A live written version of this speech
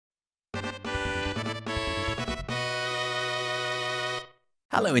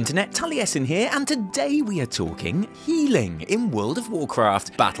Hello Internet, Taliesin here, and today we are talking healing in World of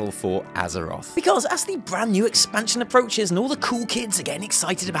Warcraft Battle for Azeroth. Because as the brand new expansion approaches and all the cool kids are getting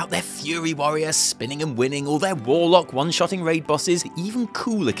excited about their Fury Warrior spinning and winning, all their Warlock one-shotting raid bosses, the even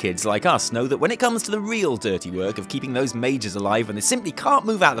cooler kids like us know that when it comes to the real dirty work of keeping those mages alive when they simply can't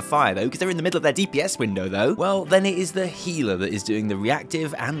move out of the fire though, because they're in the middle of their DPS window though, well then it is the healer that is doing the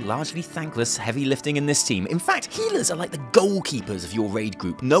reactive and largely thankless heavy lifting in this team. In fact, healers are like the goalkeepers of your raid group.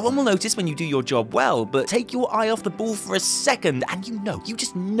 No one will notice when you do your job well, but take your eye off the ball for a second and you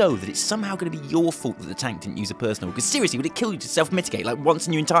just know that it's somehow going to be your fault that the tank didn't use a personal, because seriously, would it kill you to self-mitigate like once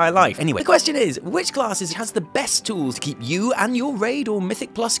in your entire life? Anyway, the question is, which classes has the best tools to keep you and your raid or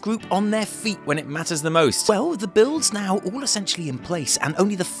Mythic Plus group on their feet when it matters the most? Well, the build's now all essentially in place and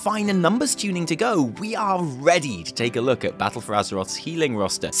only the finer numbers tuning to go. We are ready to take a look at Battle for Azeroth's healing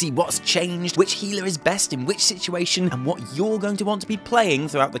roster, see what's changed, which healer is best in which situation, and what you're going to want to be playing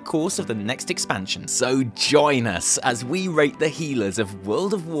throughout the course of the next expansion. So join us as we rate the healers of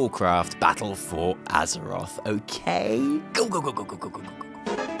World of Warcraft Battle for Azeroth, okay? Go, go, go, go, go, go, go, go, go.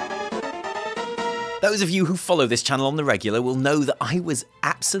 Those of you who follow this channel on the regular will know that I was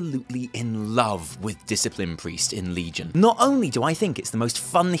absolutely in love with Discipline Priest in Legion. Not only do I think it's the most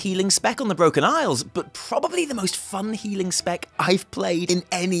fun healing spec on the Broken Isles, but probably the most fun healing spec I've played in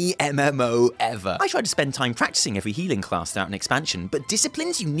any MMO ever. I tried to spend time practicing every healing class throughout an expansion, but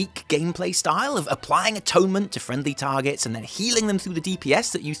Discipline's unique gameplay style of applying atonement to friendly targets and then healing them through the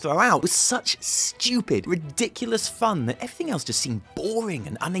DPS that you throw out was such stupid, ridiculous fun that everything else just seemed boring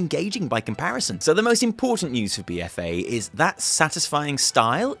and unengaging by comparison. So the most important news for BfA is that satisfying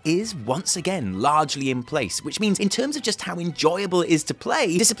style is once again largely in place, which means in terms of just how enjoyable it is to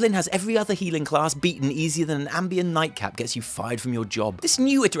play, Discipline has every other healing class beaten easier than an Ambient Nightcap gets you fired from your job. This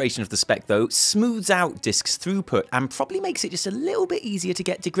new iteration of the spec though smooths out Disc's throughput and probably makes it just a little bit easier to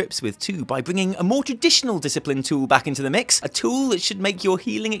get to grips with too by bringing a more traditional Discipline tool back into the mix, a tool that should make your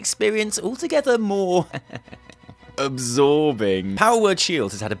healing experience altogether more absorbing. Power Word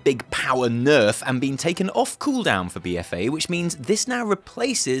Shield has had a big power nerf and been taken off cooldown for BfA, which means this now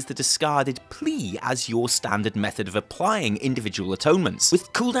replaces the discarded plea as your standard method of applying individual atonements.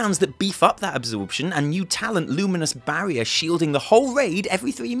 With cooldowns that beef up that absorption and new talent Luminous Barrier shielding the whole raid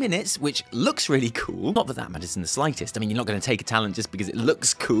every 3 minutes, which looks really cool. Not that that matters in the slightest. I mean, you're not going to take a talent just because it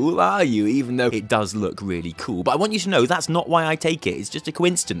looks cool, are you? Even though it does look really cool. But I want you to know that's not why I take it. It's just a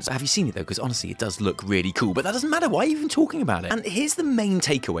coincidence. Have you seen it though? Because honestly, it does look really cool. But that doesn't matter. Why are you even talking about it? And here's the main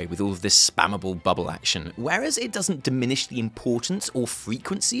takeaway with all of this spammable bubble action. Whereas it doesn't diminish the importance or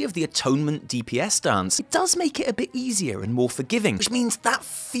frequency of the atonement DPS stance, it does make it a bit easier and more forgiving, which means that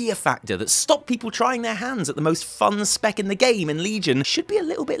fear factor that stopped people trying their hands at the most fun spec in the game in Legion should be a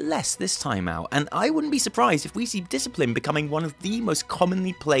little bit less this time out. And I wouldn't be surprised if we see Discipline becoming one of the most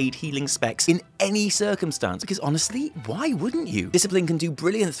commonly played healing specs in any circumstance, because honestly, why wouldn't you? Discipline can do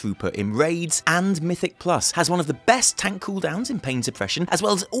brilliant throughput in raids and Mythic Plus, has one of the best tank cooldowns in pain suppression, as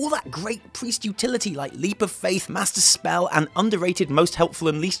well as all that great priest utility like Leap of Faith, Master Spell, and underrated, most helpful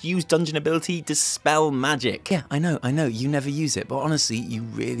and least used dungeon ability, Dispel Magic. Yeah, I know, you never use it, but honestly, you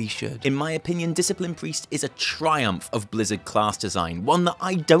really should. In my opinion, Discipline Priest is a triumph of Blizzard class design, one that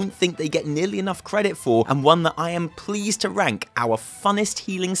I don't think they get nearly enough credit for, and one that I am pleased to rank our funnest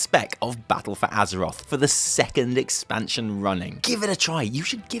healing spec of Battle for Azeroth for the second expansion running. Give it a try, you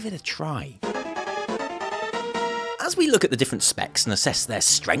should give it a try. As we look at the different specs and assess their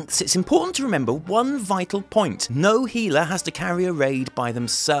strengths, it's important to remember one vital point. No healer has to carry a raid by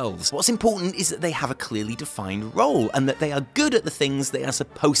themselves. What's important is that they have a clearly defined role and that they are good at the things they are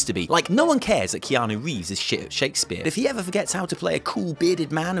supposed to be. Like, no one cares that Keanu Reeves is shit at Shakespeare. If he ever forgets how to play a cool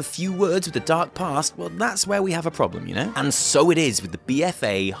bearded man of few words with a dark past, well, that's where we have a problem, you know? And so it is with the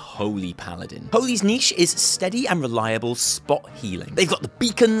BfA Holy Paladin. Holy's niche is steady and reliable spot healing. They've got the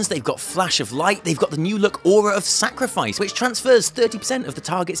beacons, they've got Flash of Light, they've got the new look Aura of Sacrifice, which transfers 30% of the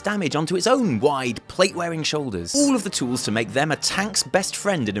target's damage onto its own wide, plate-wearing shoulders. All of the tools to make them a tank's best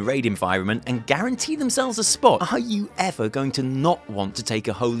friend in a raid environment and guarantee themselves a spot. Are you ever going to not want to take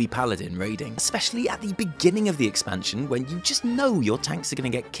a Holy Paladin raiding? Especially at the beginning of the expansion, when you just know your tanks are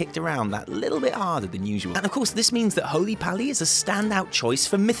going to get kicked around that little bit harder than usual. And of course, this means that Holy Pally is a standout choice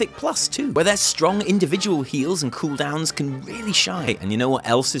for Mythic Plus too, where their strong individual heals and cooldowns can really shine. And you know what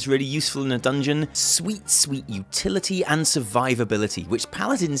else is really useful in a dungeon? Sweet, sweet utility utility and survivability, which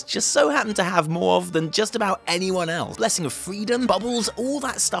Paladins just so happen to have more of than just about anyone else. Blessing of freedom, bubbles, all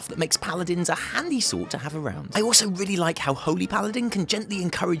that stuff that makes Paladins a handy sort to have around. I also really like how Holy Paladin can gently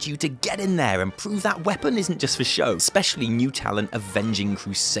encourage you to get in there and prove that weapon isn't just for show, especially new talent Avenging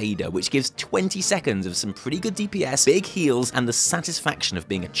Crusader, which gives 20 seconds of some pretty good DPS, big heals, and the satisfaction of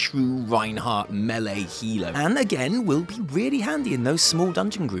being a true Reinhardt melee healer. And again, will be really handy in those small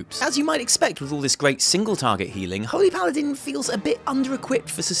dungeon groups. As you might expect with all this great single target healing, Holy Paladin feels a bit under-equipped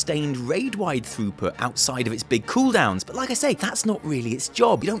for sustained raid-wide throughput outside of its big cooldowns, but like I say, that's not really its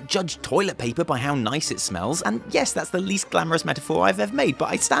job. You don't judge toilet paper by how nice it smells, and yes, that's the least glamorous metaphor I've ever made, but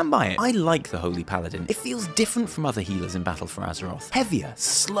I stand by it. I like the Holy Paladin. It feels different from other healers in Battle for Azeroth. Heavier,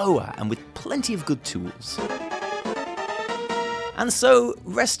 slower, and with plenty of good tools. And so,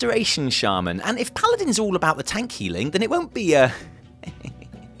 Restoration Shaman. And if Paladin's all about the tank healing, then it won't be a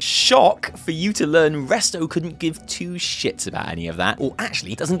shock for you to learn Resto couldn't give two shits about any of that, or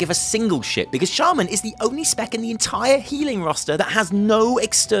actually doesn't give a single shit, because Shaman is the only spec in the entire healing roster that has no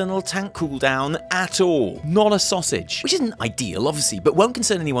external tank cooldown at all. Not a sausage. Which isn't ideal, obviously, but won't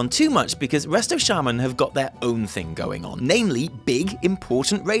concern anyone too much because Resto Shaman have got their own thing going on, namely big,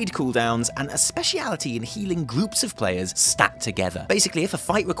 important raid cooldowns and a speciality in healing groups of players stacked together. Basically, if a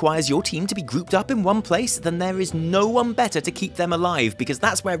fight requires your team to be grouped up in one place, then there is no one better to keep them alive, because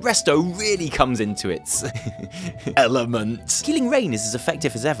that's where Resto really comes into its element. Healing Rain is as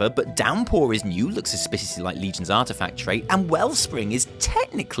effective as ever, but Downpour is new, looks suspiciously like Legion's artifact trait, and Wellspring is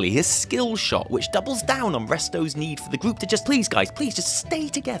technically a skill shot, which doubles down on Resto's need for the group to just, please guys, please just stay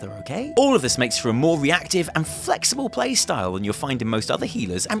together, okay? All of this makes for a more reactive and flexible playstyle than you'll find in most other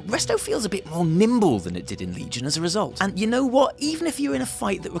healers, and Resto feels a bit more nimble than it did in Legion as a result. And you know what? Even if you're in a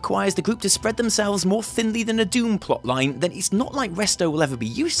fight that requires the group to spread themselves more thinly than a Doom plotline, then it's not like Resto will ever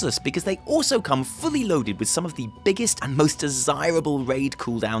be useless, because they also come fully loaded with some of the biggest and most desirable raid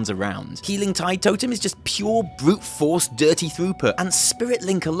cooldowns around. Healing Tide Totem is just pure brute force dirty throughput, and Spirit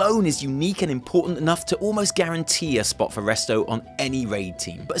Link alone is unique and important enough to almost guarantee a spot for Resto on any raid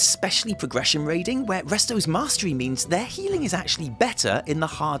team, but especially progression raiding, where Resto's mastery means their healing is actually better in the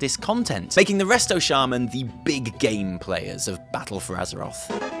hardest content, making the Resto Shaman the big game players of Battle for Azeroth.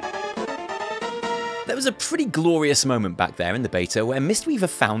 There was a pretty glorious moment back there in the beta where Mistweaver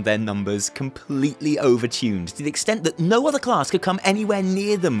found their numbers completely overtuned to the extent that no other class could come anywhere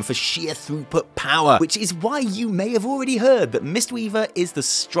near them for sheer throughput power, which is why you may have already heard that Mistweaver is the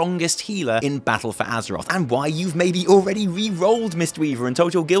strongest healer in Battle for Azeroth, and why you've maybe already re-rolled Mistweaver and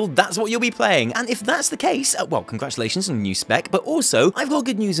told your guild that's what you'll be playing. And if that's the case, well, congratulations on a new spec, but also, I've got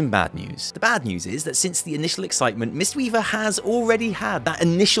good news and bad news. The bad news is that since the initial excitement, Mistweaver has already had that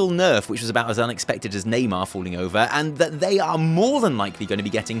initial nerf, which was about as unexpected as Neymar falling over, and that they are more than likely going to be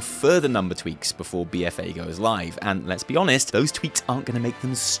getting further number tweaks before BfA goes live. And let's be honest, those tweaks aren't going to make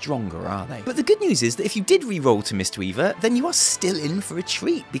them stronger, are they? But the good news is that if you did re-roll to Mistweaver, then you are still in for a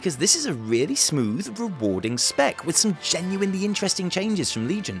treat, because this is a really smooth, rewarding spec with some genuinely interesting changes from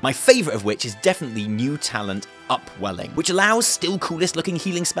Legion. My favourite of which is definitely new talent Upwelling, which allows still coolest looking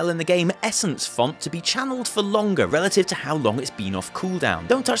healing spell in the game, Essence Font, to be channeled for longer relative to how long it's been off cooldown.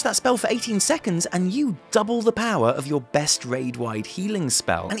 Don't touch that spell for 18 seconds and you double the power of your best raid-wide healing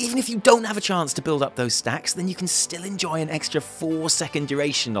spell. And even if you don't have a chance to build up those stacks, then you can still enjoy an extra 4-second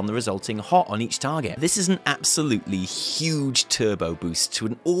duration on the resulting hot on each target. This is an absolutely huge turbo boost to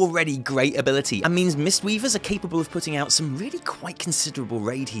an already great ability, and means Mistweavers are capable of putting out some really quite considerable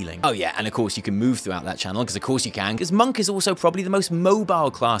raid healing. Oh yeah, and of course you can move throughout that channel, because of course you can, because Monk is also probably the most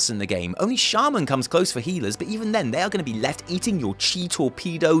mobile class in the game. Only Shaman comes close for healers, but even then they are going to be left eating your Chi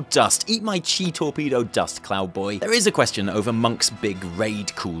Torpedo dust. Eat my Chi Torpedo dust, Cloud Boy. There is a question over Monk's big raid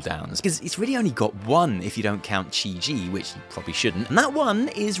cooldowns, because it's really only got one if you don't count Chi G, which you probably shouldn't, and that one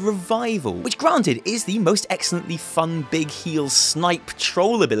is Revival, which granted is the most excellently fun big heal snipe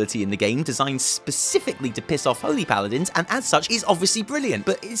troll ability in the game, designed specifically to piss off Holy Paladins, and as such is obviously brilliant,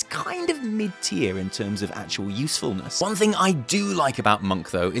 but is kind of mid-tier in terms of actual usefulness. One thing I do like about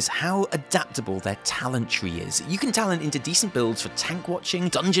Monk though is how adaptable their talent tree is. You can talent into decent builds for tank watching,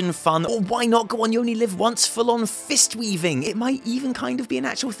 dungeon fun, or why not go on You Only Live Once full-on fist weaving. It might even kind of be an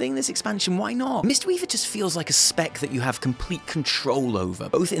actual thing this expansion, why not? Mistweaver just feels like a spec that you have complete control over,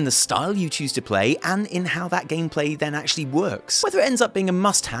 both in the style you choose to play and in how that gameplay then actually works. Whether it ends up being a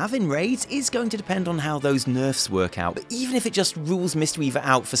must-have in raids is going to depend on how those nerfs work out, but even if it just rules Mistweaver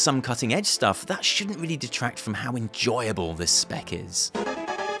out for some cutting-edge stuff, that shouldn't really detract from how enjoyable this spec is.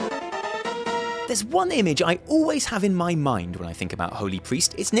 there's one image I always have in my mind when I think about Holy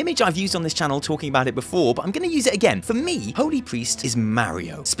Priest. It's an image I've used on this channel talking about it before, but I'm going to use it again. For me, Holy Priest is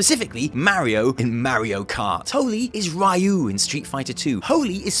Mario. Specifically, Mario in Mario Kart. Holy is Ryu in Street Fighter 2.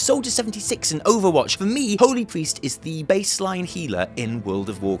 Holy is Soldier 76 in Overwatch. For me, Holy Priest is the baseline healer in World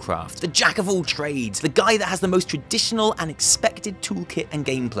of Warcraft. The jack of all trades, the guy that has the most traditional and expected toolkit and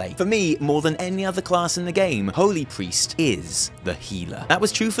gameplay. For me, more than any other class in the game, Holy Priest is the healer. That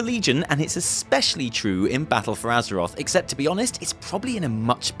was true for Legion, and it's especially true in Battle for Azeroth, except to be honest, it's probably in a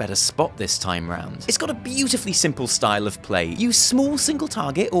much better spot this time round. It's got a beautifully simple style of play. Use small single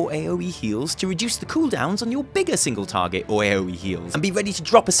target or AOE heals to reduce the cooldowns on your bigger single target or AOE heals, and be ready to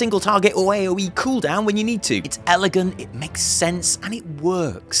drop a single target or AOE cooldown when you need to. It's elegant, it makes sense, and it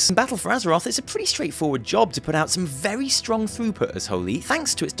works. In Battle for Azeroth, it's a pretty straightforward job to put out some very strong throughput as Holy,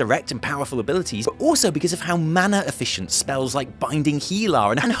 thanks to its direct and powerful abilities, but also because of how mana efficient spells like Binding Heal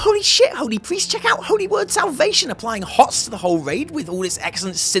are. And holy shit, Holy Priest, check out Holy Word Salvation applying HOTS to the whole raid with all its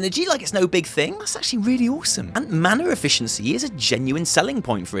excellent synergy like it's no big thing. That's actually really awesome. And mana efficiency is a genuine selling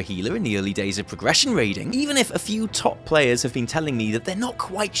point for a healer in the early days of progression raiding, even if a few top players have been telling me that they're not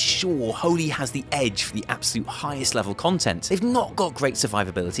quite sure Holy has the edge for the absolute highest level content. They've not got great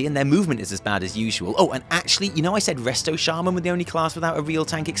survivability and their movement is as bad as usual. Oh, and actually, you know I said Resto Shaman were the only class without a real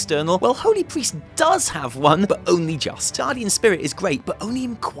tank external? Well, Holy Priest does have one, but only just. Guardian Spirit is great, but only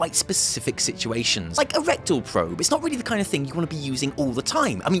in quite specific situations. Like a rectal probe, it's not really the kind of thing you want to be using all the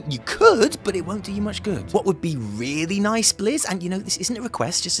time. I mean, you could, but it won't do you much good. What would be really nice, Blizz, and you know, this isn't a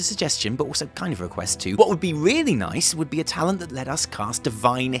request, just a suggestion, but also kind of a request too. What would be really nice would be a talent that let us cast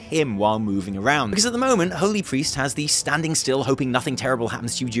Divine Hymn while moving around. Because at the moment, Holy Priest has the standing still hoping nothing terrible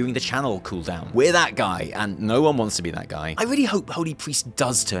happens to you during the channel cooldown. We're that guy, and no one wants to be that guy. I really hope Holy Priest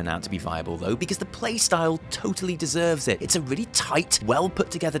does turn out to be viable though, because the playstyle totally deserves it. It's a really tight, well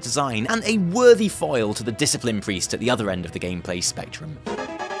put together design, and a worthy foil to the Discipline Priest at the other end of the gameplay spectrum.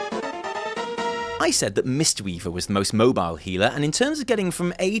 I said that Mistweaver was the most mobile healer, and in terms of getting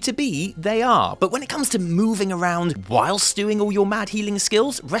from A to B, they are. But when it comes to moving around whilst doing all your mad healing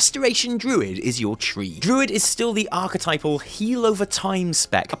skills, Restoration Druid is your tree. Druid is still the archetypal heal over time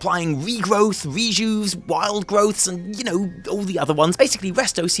spec, applying regrowth, rejuves, wild growths, and you know, all the other ones. Basically,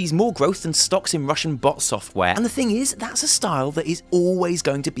 Resto sees more growth than stocks in Russian bot software. And the thing is, that's a style that is always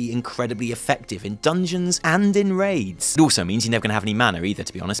going to be incredibly effective in dungeons and in raids. It also means you're never going to have any mana either,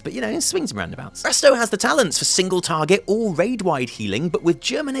 to be honest, but you know, it swings and roundabouts. Resto has the talents for single target or raid-wide healing, but with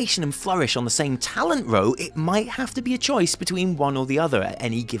Germination and Flourish on the same talent row, it might have to be a choice between one or the other at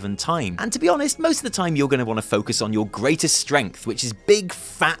any given time. And to be honest, most of the time you're going to want to focus on your greatest strength, which is big,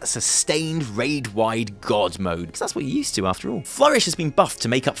 fat, sustained, raid-wide god mode, because that's what you're used to after all. Flourish has been buffed to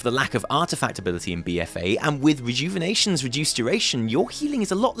make up for the lack of artifact ability in BfA, and with Rejuvenation's reduced duration, your healing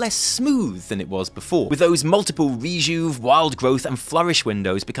is a lot less smooth than it was before, with those multiple Rejuve, Wild Growth, and Flourish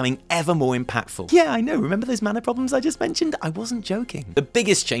windows becoming ever more impactful. Yeah, I know, remember those mana problems I just mentioned? I wasn't joking. The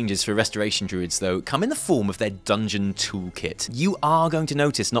biggest changes for Restoration Druids, though, come in the form of their dungeon toolkit. You are going to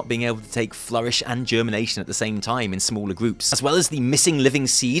notice not being able to take Flourish and Germination at the same time in smaller groups, as well as the missing Living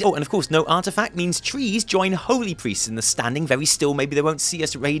Seed. Oh, and of course, no artifact means trees join Holy Priests in the standing very still, maybe they won't see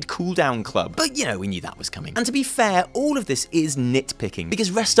us raid cooldown club. But, you know, we knew that was coming. And to be fair, all of this is nitpicking,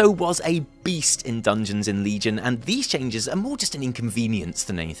 because Resto was a beast in dungeons in Legion, and these changes are more just an inconvenience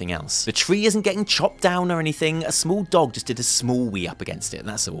than anything else. The tree isn't getting chopped down or anything, a small dog just did a small wee up against it,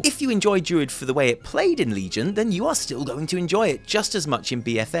 that's all. If you enjoyed Druid for the way it played in Legion, then you are still going to enjoy it just as much in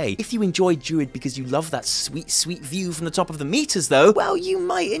BfA. If you enjoyed Druid because you love that sweet, sweet view from the top of the meters though, well, you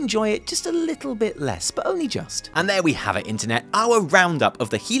might enjoy it just a little bit less, but only just. And there we have it, internet, our roundup of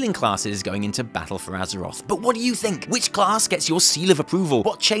the healing classes going into Battle for Azeroth. But what do you think? Which class gets your seal of approval?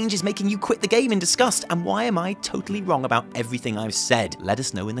 What change is making you quit the game in disgust? And why am I totally wrong about everything I've said? Let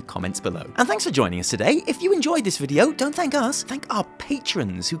us know in the comments below. And thanks for joining us today. If you enjoyed this video, don't thank us, thank our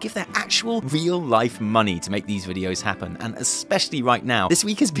patrons who give their actual real-life money to make these videos happen, and especially right now. This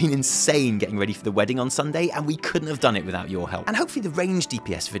week has been insane getting ready for the wedding on Sunday, and we couldn't have done it without your help. And hopefully the range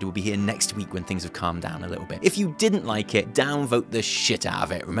DPS video will be here next week when things have calmed down a little bit. If you didn't like it, downvote the shit out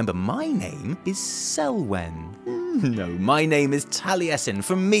of it. Remember, my name is Selwyn. No, my name is Taliesin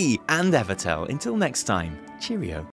from me and Evitel. Until next time, cheerio.